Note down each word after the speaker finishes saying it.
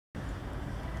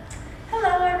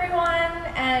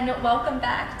and welcome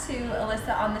back to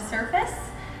Alyssa on the Surface.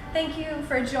 Thank you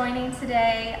for joining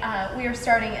today. We are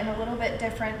starting in a little bit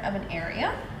different of an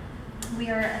area. We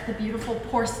are at the beautiful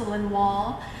porcelain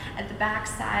wall at the back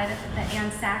side of the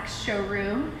Ann Sachs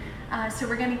showroom. So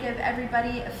we're going to give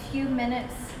everybody a few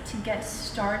minutes to get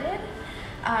started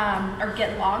or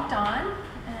get logged on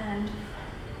and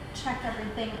check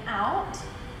everything out.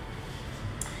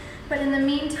 But in the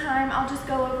meantime, I'll just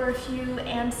go over a few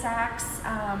Ann Sachs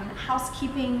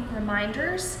housekeeping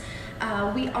reminders.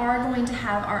 We are going to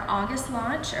have our August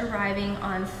launch arriving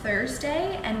on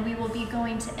Thursday, and we will be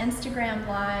going to Instagram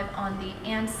Live on the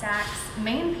Ann Sachs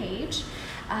main page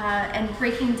and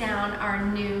breaking down our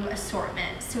new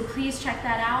assortment. So please check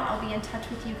that out. I'll be in touch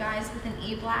with you guys with an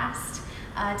e-blast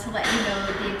to let you know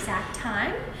the exact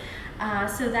time.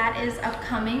 So that is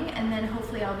upcoming, and then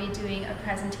hopefully I'll be doing a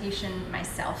presentation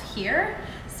myself here.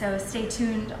 So stay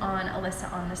tuned on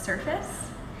Alyssa on the Surface.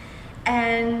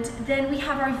 And then we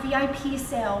have our VIP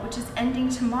sale, which is ending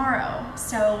tomorrow.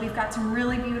 So we've got some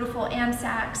really beautiful Ann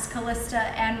Sachs, Callista,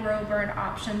 and Roburn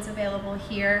options available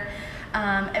here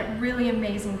at really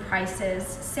amazing prices.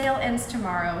 Sale ends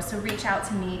tomorrow, so reach out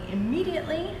to me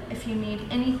immediately if you need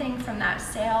anything from that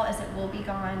sale, as it will be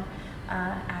gone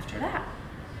after that.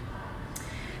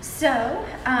 So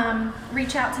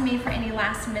reach out to me for any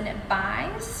last minute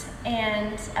buys,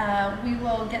 and we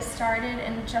will get started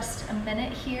in just a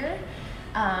minute here.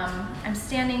 I'm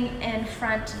standing in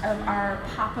front of our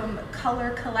Popham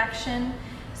color collection,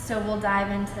 so we'll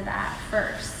dive into that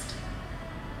first.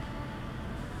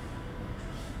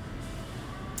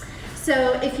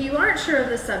 So if you aren't sure of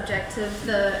the subject of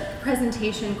the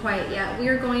presentation quite yet, we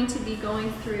are going to be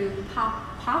going through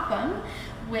Popham,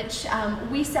 which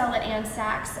we sell at Ann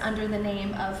Sachs under the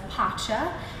name of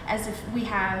Paccha, as if we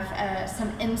have some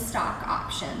in-stock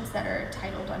options that are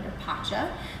titled under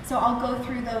Paccha. So I'll go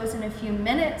through those in a few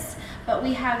minutes, but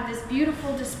we have this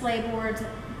beautiful display board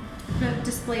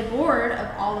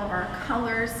of all of our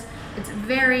colors. It's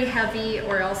very heavy,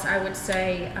 or else I would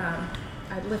say,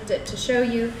 I'd lift it to show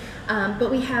you,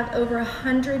 but we have over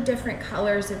 100 different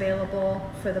colors available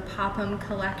for the Popham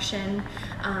collection.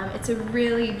 It's a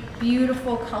really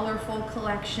beautiful, colorful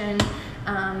collection.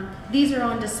 These are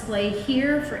on display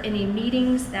here for any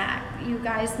meetings that you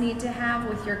guys need to have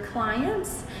with your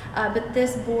clients, but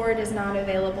this board is not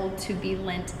available to be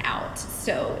lent out.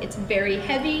 So it's very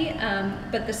heavy,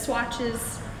 but the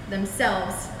swatches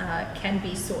themselves can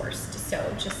be sourced.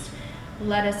 So just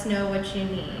let us know what you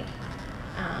need.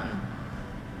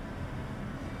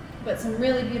 But some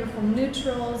really beautiful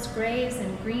neutrals, grays,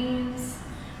 and greens.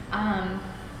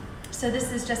 So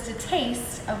this is just a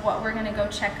taste of what we're gonna go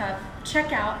check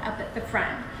out up at the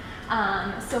front.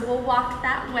 So we'll walk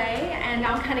that way, and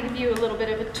I'll kind of give you a little bit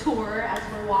of a tour as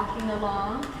we're walking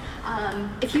along.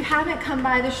 If you haven't come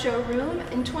by the showroom,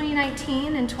 in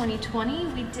 2019 and 2020,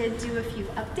 we did do a few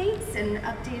updates and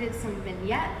updated some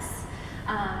vignettes,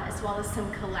 as well as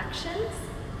some collections.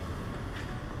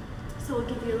 So we'll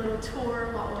give you a little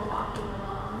tour while we're walking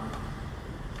along.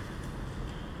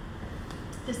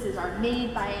 This is our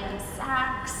Made by Ann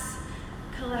Sachs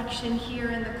collection here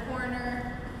in the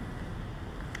corner.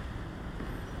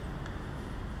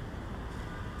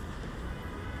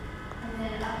 And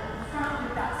then up in the front,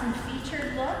 we've got some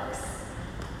featured looks.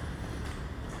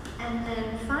 And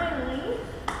then finally,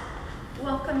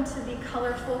 welcome to the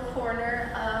colorful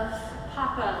corner of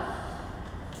Popham.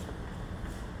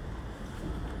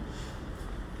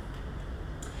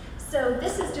 So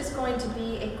this is just going to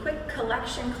be a quick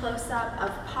collection close-up of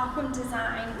Popham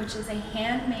Design, which is a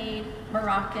handmade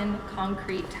Moroccan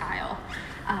concrete tile.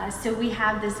 So we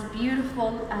have this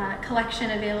beautiful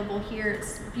collection available here.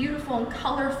 It's beautiful and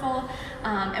colorful,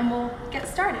 and we'll get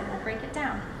started. We'll break it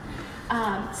down.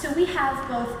 So we have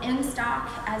both in-stock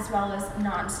as well as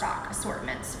non-stock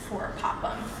assortments for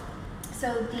Popham.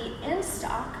 So the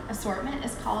in-stock assortment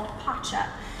is called Paccha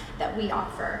that we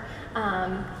offer.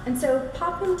 And so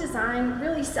Popham Design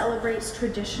really celebrates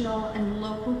traditional and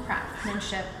local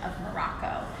craftsmanship of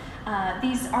Morocco.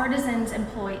 These artisans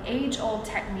employ age-old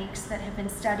techniques that have been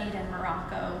studied in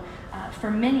Morocco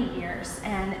for many years,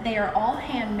 and they are all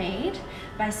handmade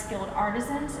by skilled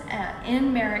artisans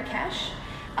in Marrakesh.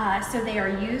 So they are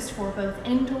used for both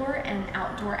indoor and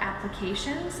outdoor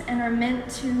applications and are meant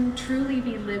to truly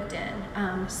be lived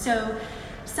in. So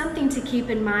something to keep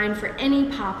in mind for any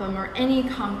Popham or any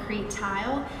concrete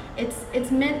tile,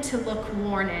 it's meant to look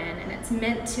worn in, and it's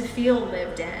meant to feel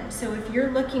lived in. So if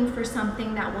you're looking for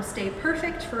something that will stay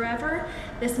perfect forever,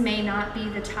 this may not be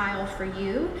the tile for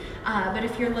you. But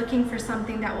if you're looking for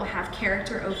something that will have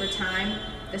character over time,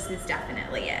 this is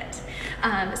definitely it.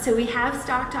 So we have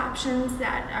stocked options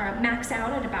that are max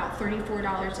out at about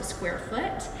 $34 a square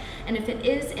foot. And if it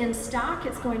is in stock,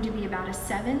 it's going to be about a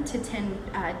 7 to 10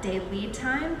 day lead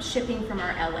time shipping from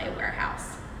our LA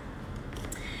warehouse.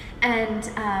 And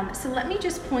so let me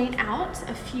just point out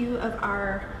a few of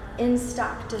our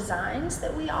in-stock designs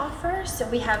that we offer. So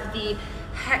we have the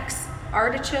hex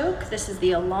artichoke. This is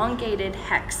the elongated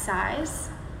hex size.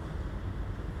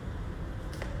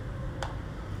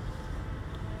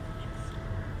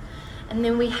 And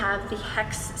then we have the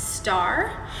hex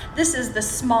star. This is the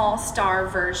small star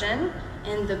version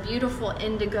in the beautiful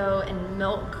indigo and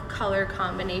milk color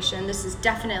combination. This is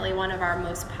definitely one of our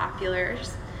most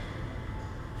populars.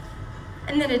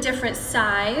 And then a different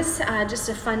size, just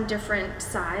a fun different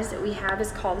size that we have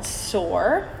is called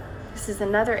Soar. This is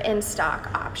another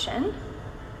in-stock option.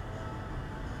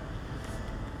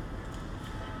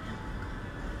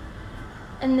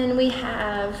 And then we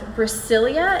have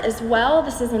Brasilia as well.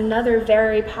 This is another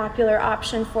very popular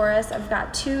option for us. I've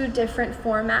got 2 different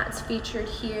formats featured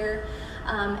here.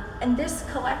 And this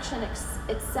collection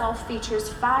itself features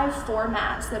 5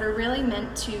 formats that are really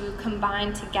meant to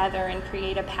combine together and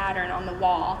create a pattern on the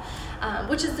wall,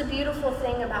 which is the beautiful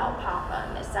thing about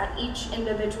Popham, is that each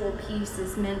individual piece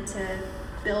is meant to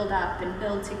build up and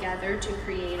build together to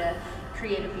create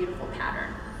a beautiful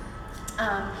pattern.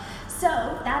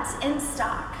 So that's in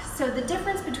stock. So the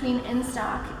difference between in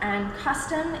stock and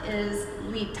custom is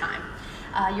lead time.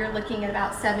 You're looking at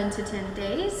about 7 to 10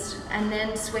 days and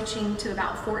then switching to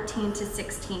about 14 to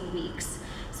 16 weeks.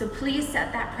 So please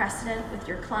set that precedent with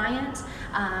your client.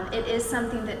 It is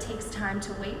something that takes time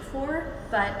to wait for,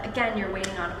 but again, you're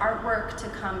waiting on artwork to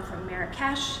come from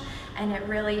Marrakesh, and it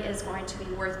really is going to be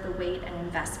worth the wait and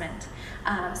investment.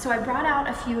 So I brought out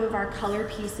a few of our color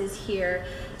pieces here.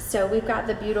 So we've got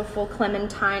the beautiful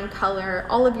clementine color.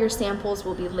 All of your samples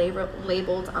will be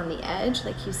labeled on the edge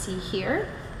like you see here.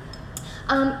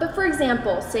 But for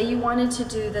example, say you wanted to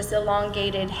do this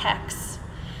elongated hex,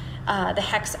 the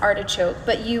hex artichoke,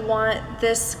 but you want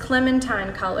this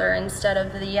clementine color instead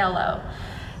of the yellow.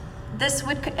 This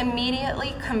would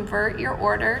immediately convert your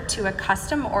order to a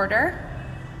custom order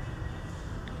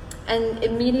and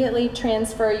immediately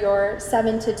transfer your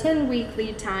 7 to 10 week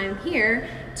lead time here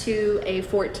to a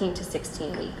 14 to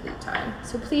 16 week lead time.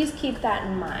 So please keep that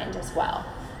in mind as well.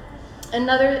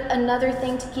 Another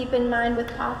thing to keep in mind with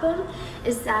Popham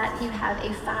is that you have a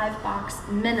 5-box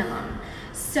minimum.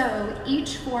 So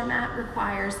each format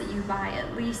requires that you buy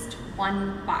at least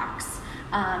 1 box.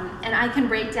 And I can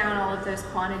break down all of those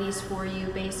quantities for you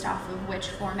based off of which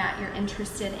format you're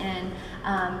interested in.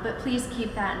 But please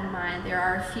keep that in mind. There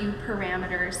are a few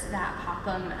parameters that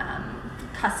Popham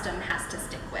Custom has to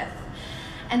stick with.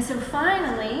 And so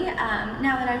finally,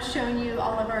 now that I've shown you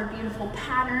all of our beautiful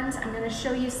patterns, I'm going to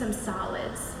show you some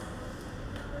solids.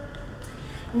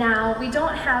 Now, we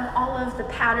don't have all of the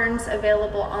patterns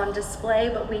available on display,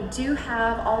 but we do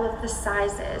have all of the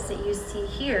sizes that you see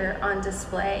here on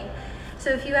display. So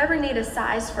if you ever need a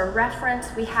size for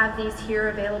reference, we have these here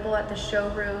available at the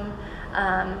showroom.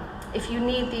 If you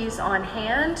need these on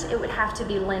hand, it would have to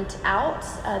be lent out.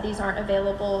 These aren't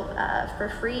available for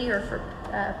free or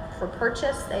for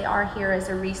purchase. They are here as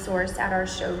a resource at our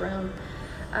showroom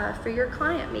for your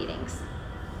client meetings.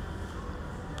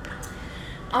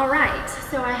 All right,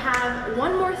 so I have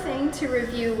one more thing to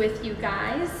review with you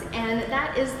guys, and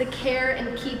that is the care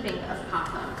and keeping of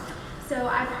Popham. So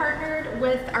I partnered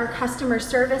with our customer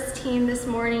service team this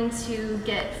morning to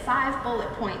get 5 bullet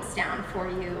points down for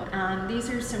you. These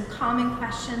are some common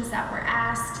questions that were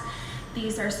asked.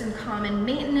 These are some common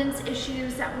maintenance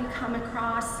issues that we come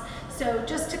across. So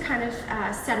just to kind of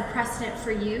set a precedent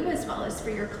for you as well as for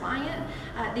your client,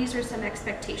 these are some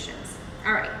expectations.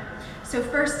 All right, so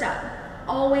first up,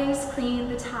 always clean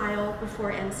the tile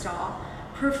before install,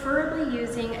 preferably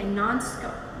using a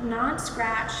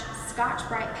non-scratch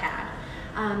Scotch-Brite pad.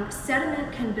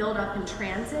 Sediment can build up in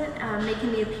transit,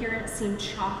 making the appearance seem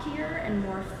chalkier and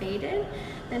more faded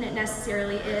than it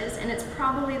necessarily is, and it's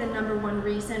probably the #1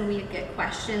 reason we get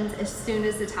questions as soon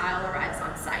as the tile arrives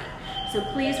on site. So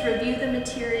please review the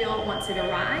material once it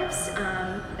arrives.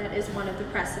 That is one of the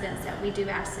precedents that we do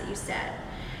ask that you set.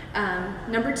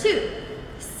 #2,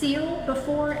 seal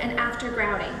before and after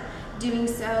grouting. Doing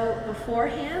so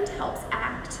beforehand helps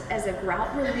act as a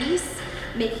grout release,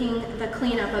 making the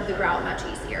cleanup of the grout much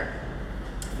easier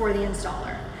for the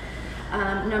installer.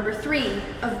 #3,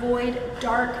 avoid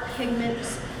dark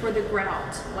pigments for the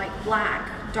grout, like black,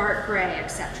 dark gray,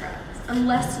 etc.,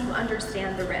 unless you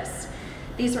understand the risks.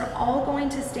 These are all going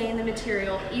to stay in the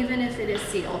material even if it is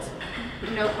sealed,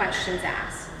 no questions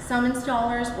asked. Some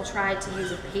installers will try to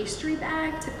use a pastry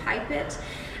bag to pipe it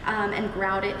and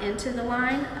grout it into the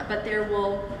line, but there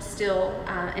will still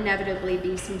inevitably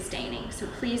be some staining. So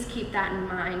please keep that in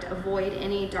mind. Avoid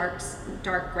any dark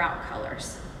grout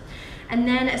colors. And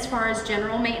then as far as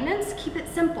general maintenance, keep it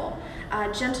simple.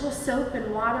 Gentle soap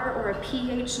and water or a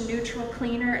pH neutral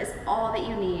cleaner is all that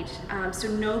you need. So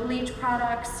no bleach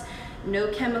products,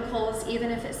 no chemicals. Even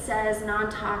if it says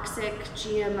non-toxic,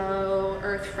 GMO,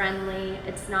 earth-friendly,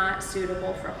 it's not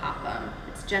suitable for Popham.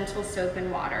 It's gentle soap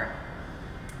and water.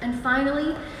 And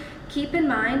finally, keep in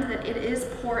mind that it is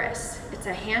porous. It's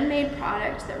a handmade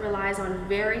product that relies on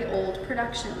very old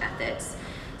production methods.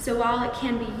 So while it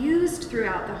can be used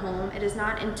throughout the home, it is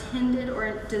not intended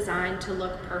or designed to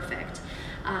look perfect.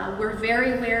 We're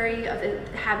very wary of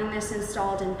having this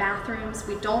installed in bathrooms.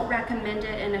 We don't recommend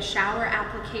it in a shower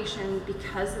application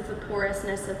because of the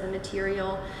porousness of the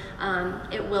material.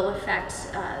 It will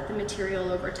affect the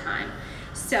material over time.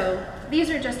 So these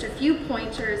are just a few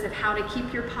pointers of how to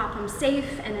keep your Popham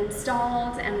safe and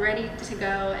installed and ready to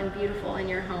go and beautiful in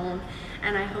your home.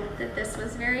 And I hope that this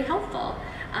was very helpful.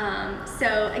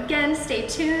 So again, stay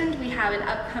tuned. We have an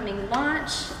upcoming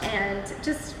launch, and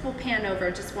we'll pan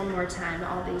over just one more time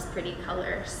all these pretty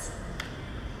colors.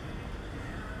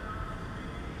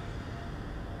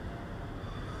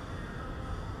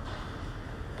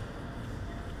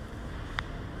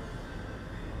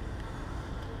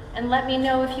 And let me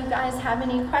know if you guys have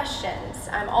any questions.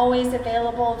 I'm always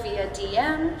available via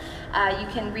DM. You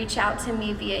can reach out to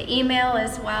me via email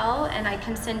as well, and I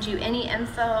can send you any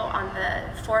info on the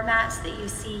formats that you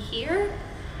see here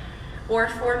or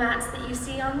formats that you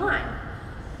see online.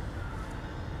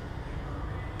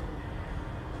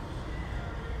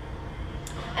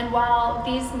 And while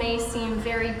these may seem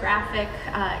very graphic,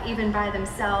 even by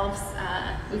themselves,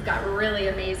 we've got really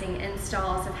amazing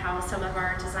installs of how some of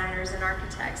our designers and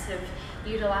architects have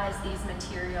utilized these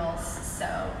materials.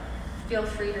 So feel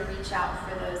free to reach out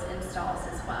for those installs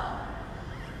as well.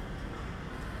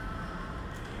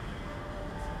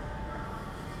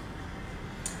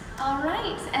 All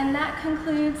right, and that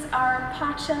concludes our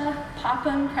Paccha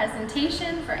Popham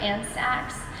presentation for Ann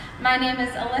Sachs. My name is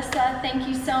Alyssa. Thank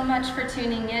you so much for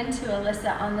tuning in to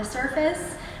Alyssa on the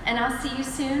Surface, and I'll see you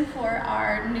soon for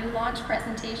our new launch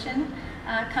presentation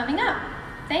coming up.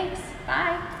 Thanks,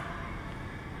 bye.